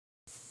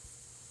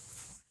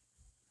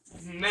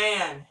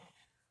Man,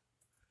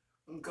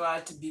 I'm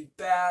glad to be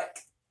back.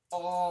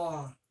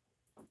 Oh,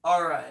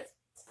 alright.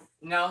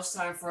 Now it's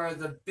time for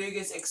the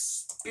biggest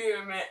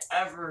experiment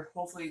ever.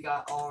 Hopefully you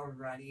got all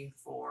ready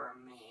for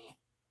me.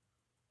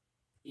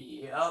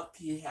 Yup,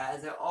 he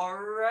has it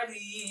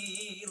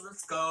already.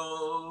 Let's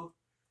go.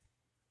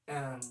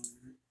 And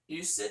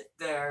you sit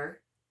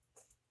there.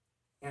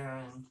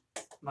 And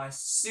my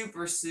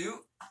super suit.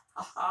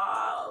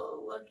 Haha,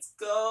 let's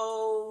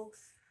go.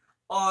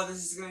 Oh,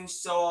 this is going to be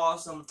so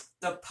awesome.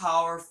 The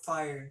power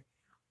fire.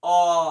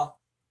 Oh,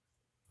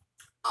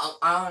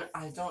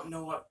 I don't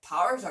know what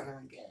powers I'm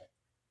gonna get.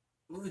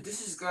 Ooh,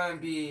 this is gonna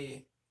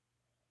be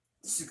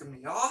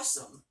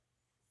awesome.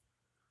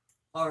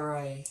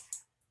 Alright.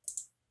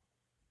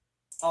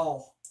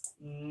 Oh,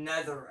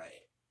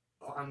 netherite.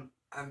 Well,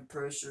 I'm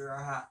pretty sure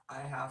I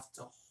have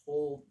to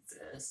hold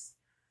this.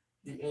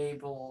 Be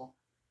able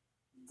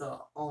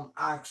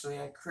actually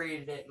I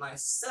created it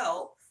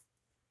myself.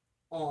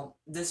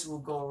 This will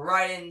go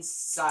right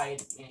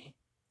inside me.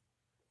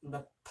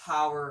 The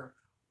power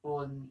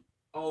will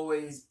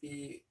always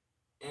be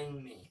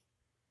in me.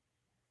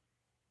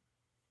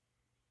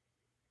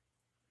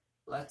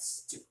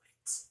 Let's do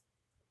it.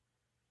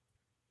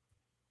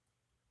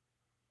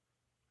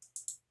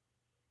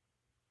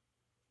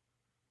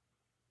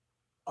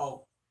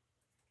 Oh.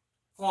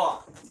 Hold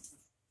on.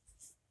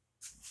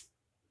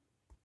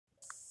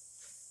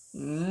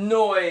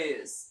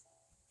 Noise.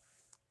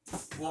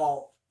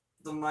 Well,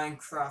 the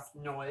Minecraft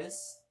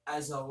noise,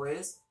 as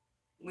always.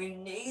 We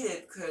need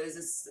it because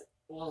it's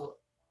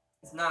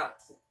not.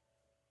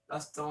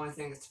 That's the only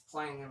thing that's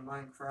playing in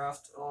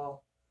Minecraft.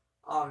 Oh,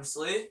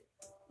 obviously.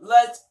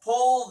 Let's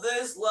pull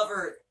this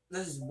lever.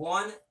 This is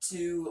 1,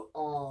 2.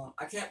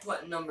 I can't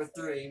put number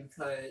 3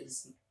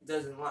 because it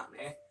doesn't let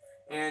me.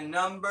 And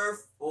number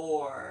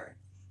 4.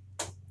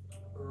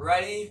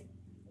 Ready,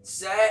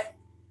 set,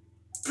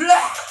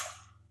 blah!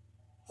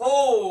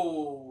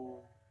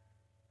 Oh.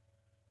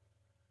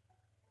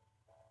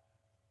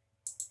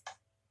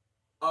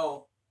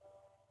 Oh.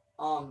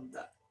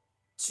 The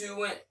 2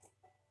 went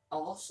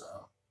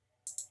also.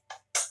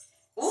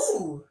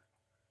 Ooh.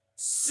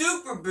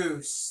 Super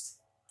boost.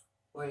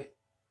 Wait.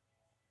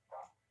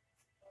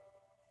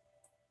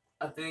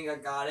 I think I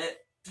got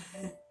it.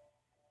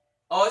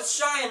 Oh, it's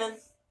shining.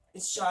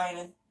 It's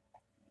shining.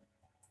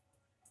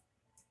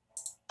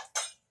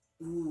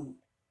 Ooh.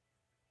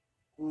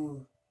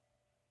 Ooh.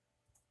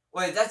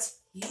 Wait, that's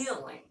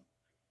healing.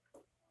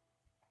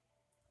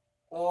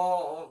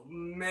 Oh,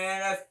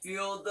 man, I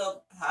feel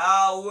the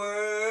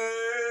power.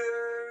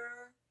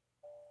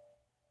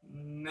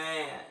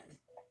 Man.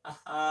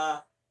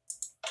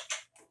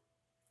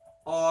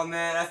 Oh,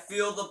 man, I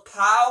feel the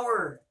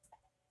power.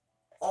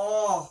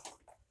 Oh.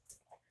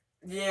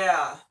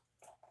 Yeah.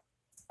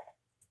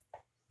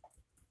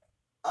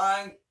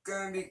 I'm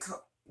gonna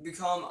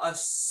become a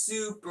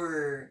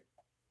super.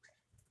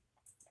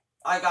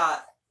 I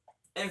got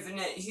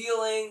infinite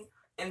healing,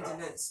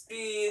 infinite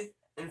speed,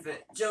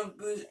 infinite jump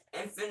boost,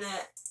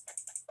 infinite.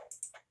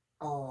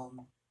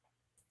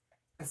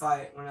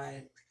 When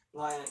I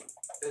lie in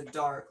the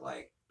dark,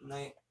 like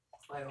night,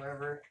 like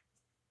whatever,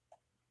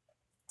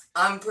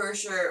 I'm pretty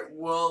sure it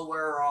will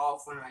wear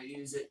off when I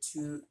use it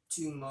too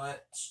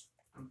much.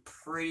 I'm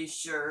pretty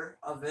sure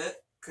of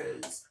it,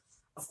 because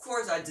of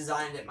course I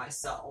designed it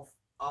myself,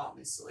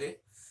 obviously.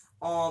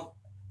 I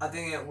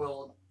think it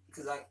will,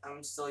 because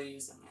I'm still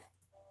using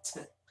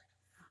it.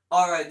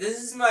 Alright,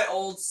 this is my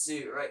old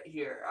suit right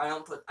here. I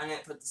didn't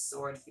put the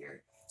sword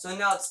here. So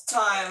now it's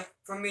time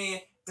for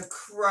me to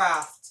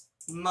craft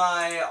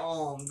my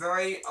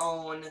very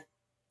own.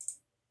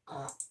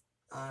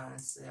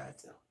 Honestly, I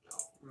don't know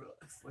really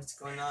what's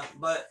going on,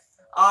 but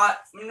I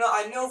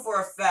know for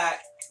a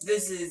fact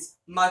this is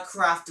my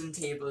crafting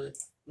table.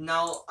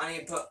 Now I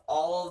need to put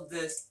all of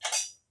this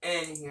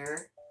in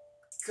here,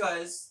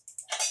 because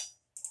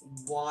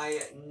why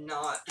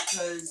not?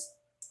 Because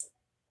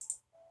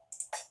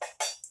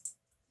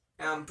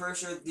I'm pretty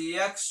sure the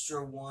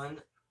extra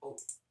one. Oh,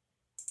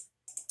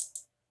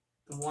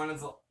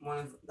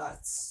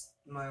 that's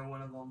my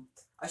one of them.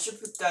 I should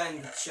put that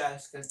in the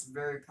chest because it's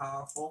very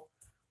powerful.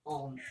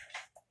 All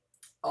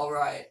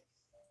right.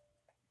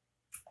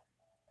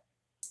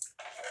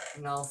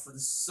 Now for the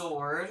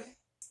sword.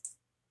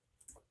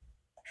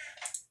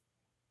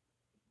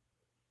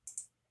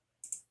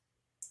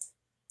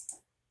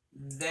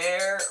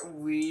 There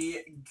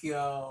we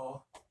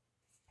go.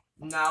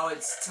 Now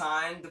it's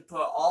time to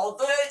put all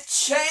the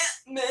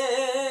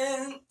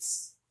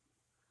enchantments.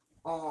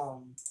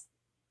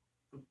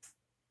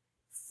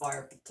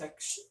 Fire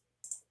protection.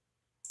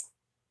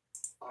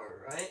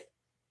 Alright.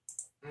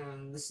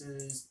 And this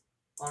is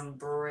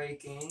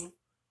unbreaking.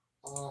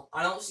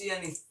 I don't see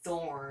any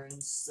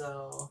thorns,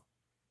 so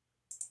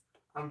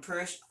I'm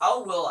pretty sure I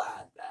will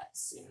add that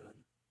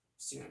soon.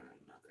 Sooner or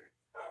another.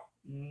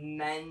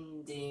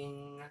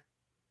 Mending.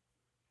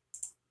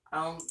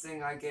 I don't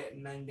think I get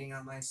mending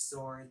on my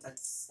sword.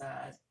 That's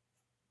sad.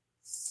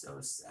 So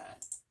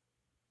sad.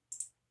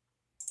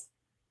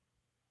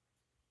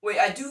 Wait,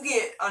 I do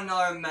get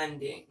another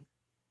mending.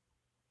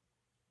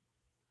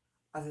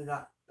 I did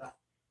that.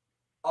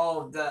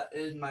 Oh, that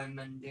is my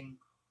mending.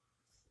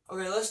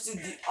 Okay, let's do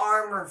the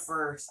armor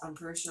first. I'm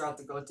pretty sure I have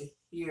to go to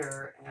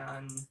here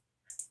and...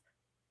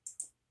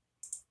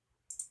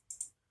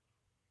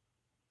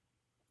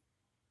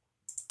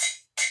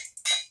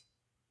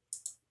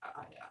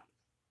 yeah.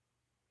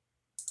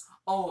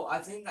 Oh, I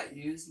think I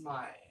used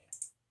my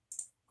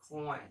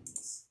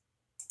coins.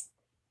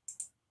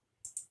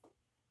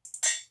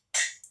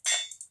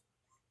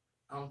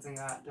 I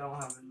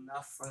don't have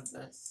enough for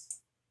this.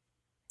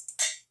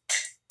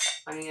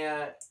 I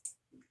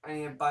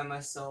need to buy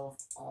myself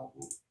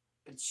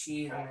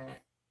achievement.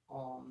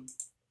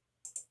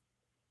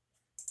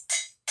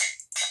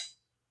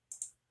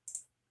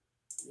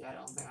 Yeah, I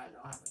don't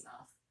have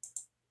enough.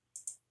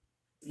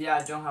 Yeah,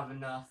 I don't have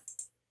enough.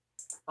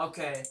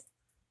 Okay,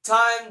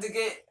 time to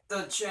get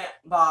the chant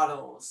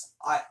bottles.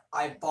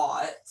 I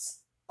bought.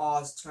 Oh,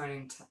 it's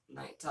turning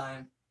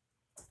nighttime.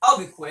 I'll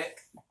be quick.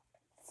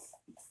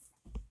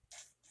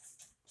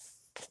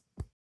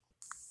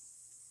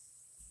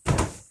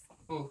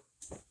 Ooh.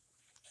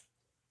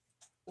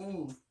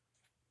 Ooh.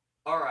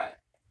 Alright.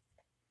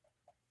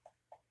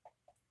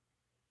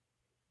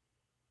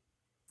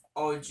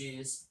 Oh,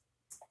 jeez.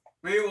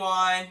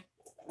 Rewind.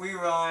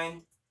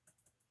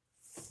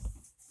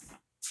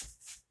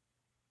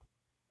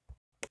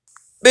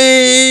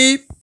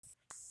 Beep.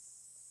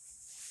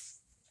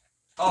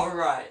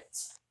 Alright.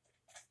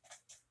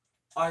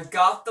 I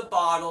got the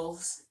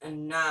bottles,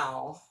 and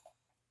now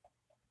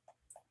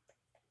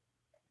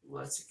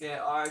let's get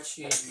our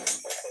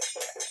achievement.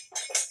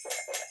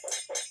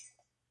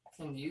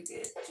 Can you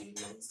get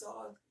achievements,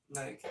 dog?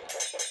 No, you can't.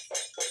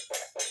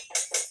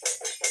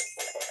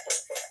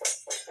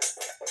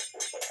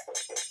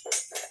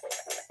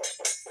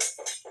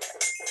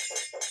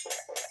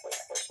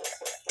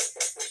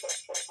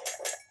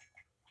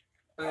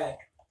 Okay,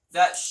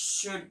 that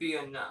should be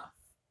enough.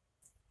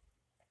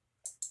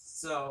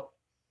 So,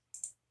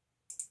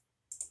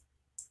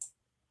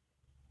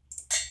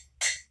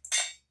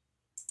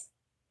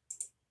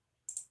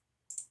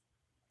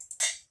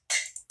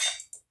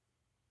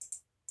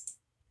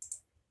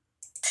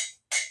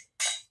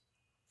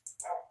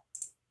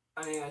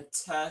 I need to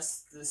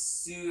test the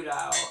suit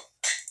out.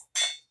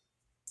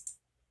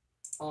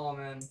 Oh,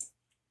 man.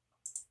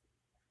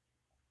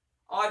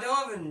 Oh, I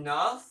don't have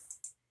enough.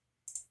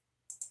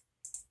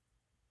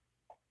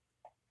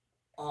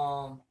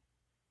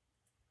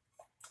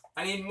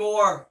 I need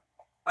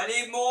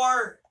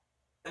more.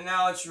 And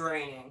now it's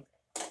raining.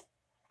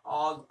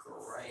 Oh,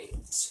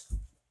 great.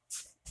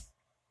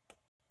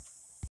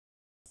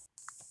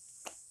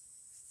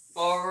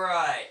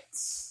 Alright.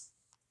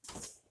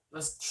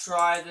 Let's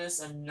try this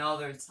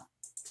another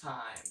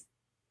time.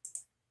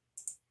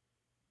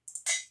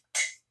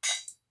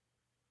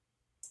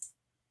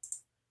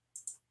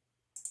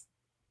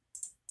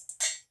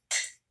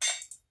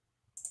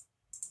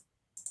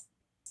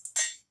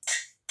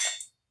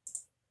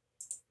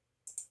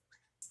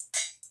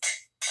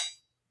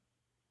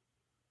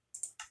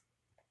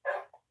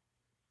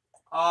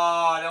 Oh,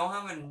 I don't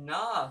have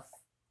enough.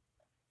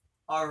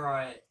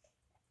 Alright.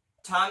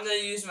 Time to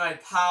use my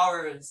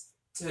powers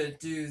to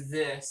do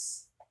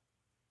this.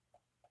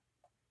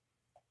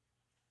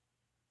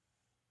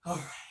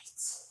 Alright.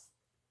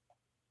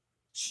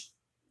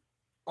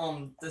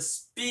 The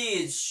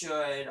speed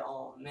should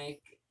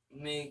make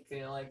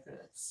it like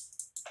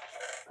this.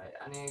 Right,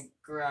 I need to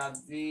grab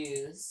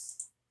these.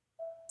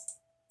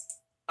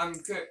 I'm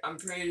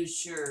pretty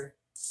sure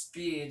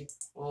speed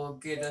will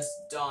get us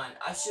done.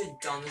 I should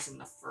have done this in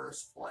the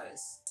first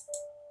place.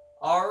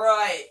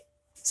 Alright,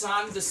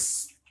 time to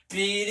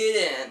speed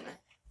it in.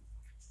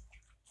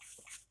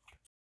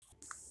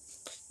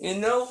 You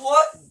know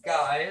what,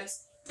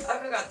 guys? I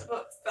forgot to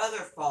put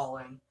feather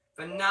falling,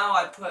 but now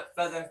I put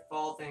feather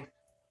falling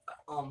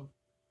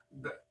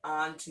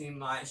onto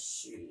my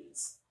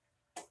shoes.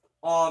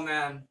 Oh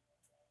man,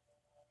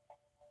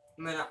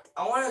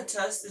 I want to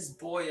test this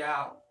boy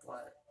out,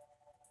 but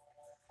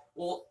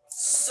well,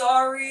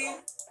 sorry,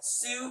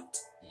 suit,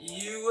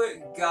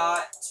 you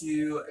got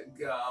to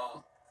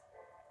go.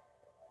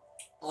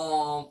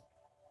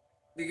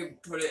 We can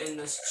put it in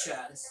this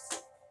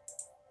chest.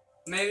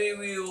 Maybe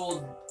we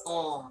will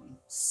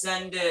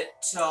send it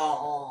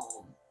to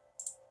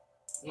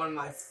one of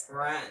my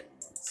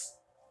friends.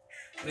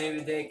 Maybe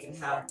they can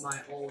have my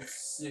old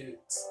suit.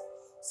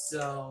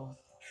 So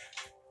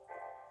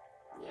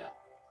yeah.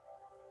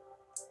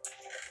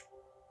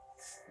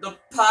 The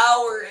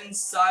power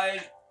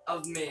inside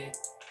of me.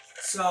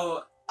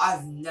 So I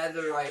have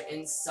netherite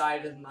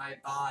inside of my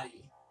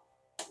body.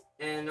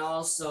 And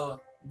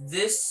also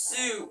this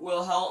suit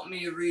will help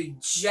me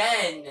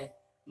regen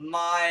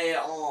my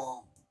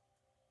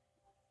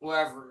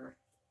wherever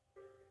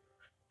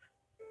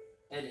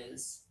it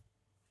is.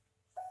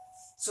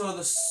 So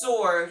the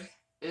sword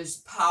is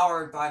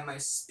powered by my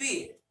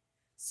speed.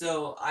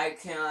 So I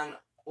can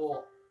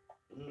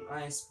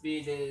my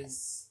speed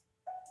is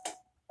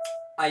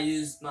I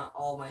used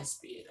all my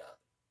speed up.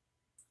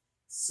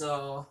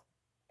 So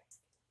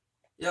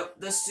yep,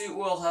 this suit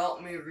will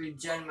help me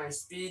regen my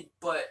speed,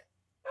 but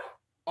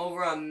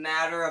over a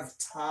matter of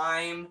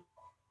time,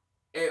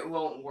 it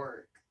won't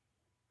work.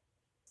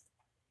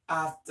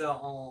 After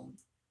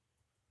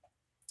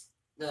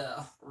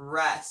the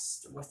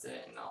rest with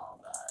it and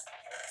all that.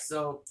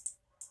 So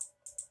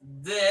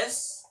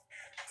this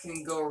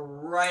can go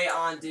right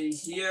onto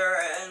here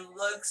and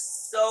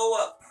looks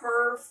so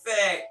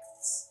perfect.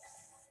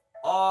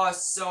 Oh,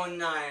 so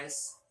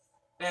nice.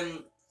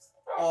 And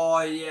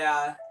oh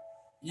yeah,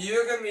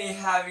 you're gonna be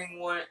having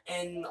one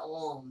in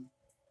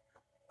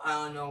I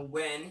don't know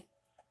when,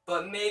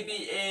 but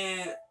maybe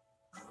in,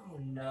 I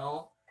don't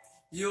know,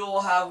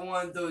 you'll have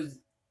one of those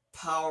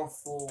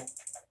powerful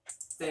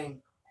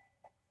thing.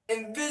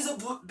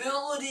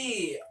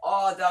 Invisibility!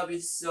 Oh, that'd be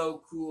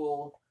so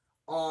cool.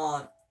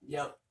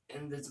 Yep,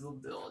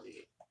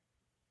 invisibility.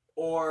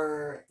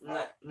 Or,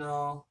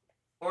 no.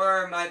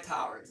 Or my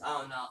powers, I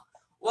don't know.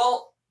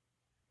 Well,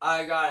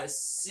 I gotta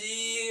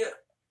see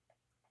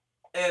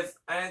if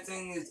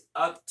anything is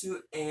up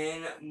to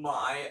in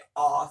my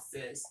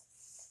office.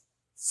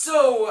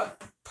 So,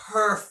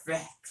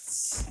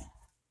 perfect.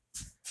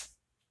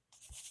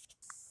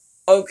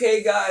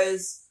 Okay,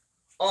 guys.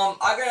 I'm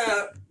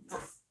gonna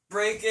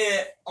break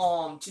it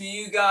to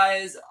you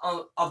guys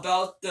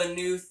about the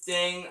new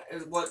thing,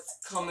 what's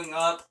coming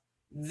up.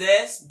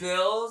 This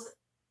build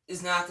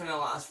is not gonna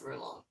last very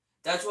long.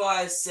 That's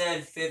why I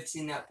said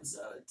 15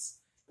 episodes,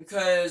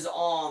 because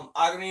I'm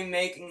gonna be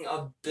making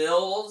a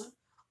build,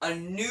 a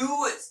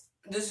new.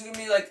 This is gonna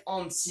be like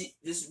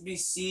this would be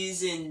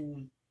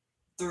season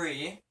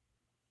 3,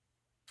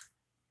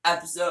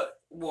 episode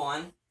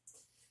 1.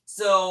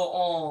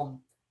 So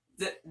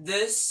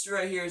this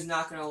right here is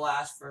not gonna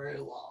last very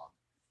long.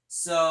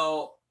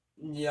 So,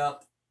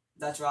 yep,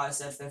 that's why I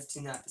said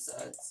 15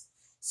 episodes.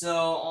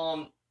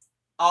 So,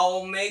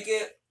 I'll make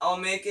it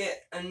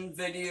in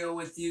video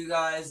with you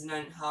guys and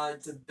then how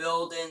to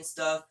build and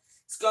stuff.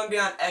 It's gonna be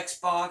on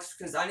Xbox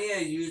because I need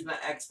to use my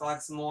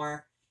Xbox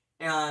more,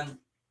 and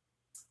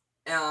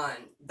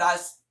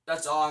that's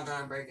all I'm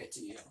gonna break it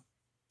to you.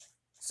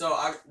 So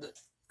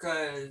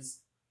because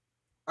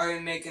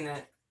I'm making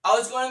it. I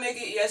was gonna make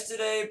it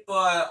yesterday,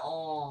 but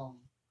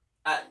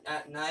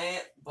at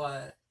night,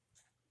 but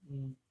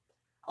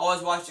I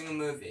was watching a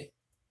movie.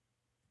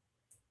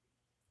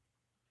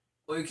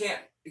 Well, you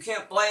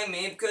can't blame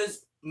me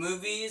because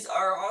movies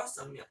are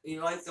awesome.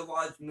 You like to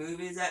watch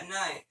movies at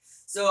night.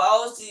 So I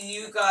will see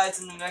you guys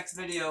in the next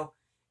video,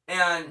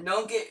 and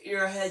don't get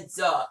your heads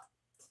up.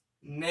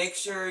 Make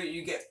sure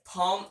you get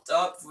pumped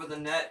up for the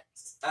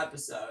next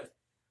episode.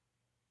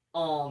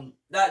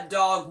 That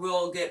dog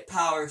will get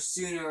power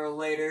sooner or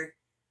later.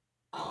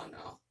 I don't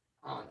know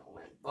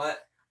when,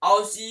 but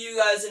I'll see you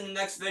guys in the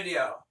next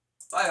video.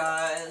 Bye,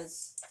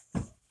 guys.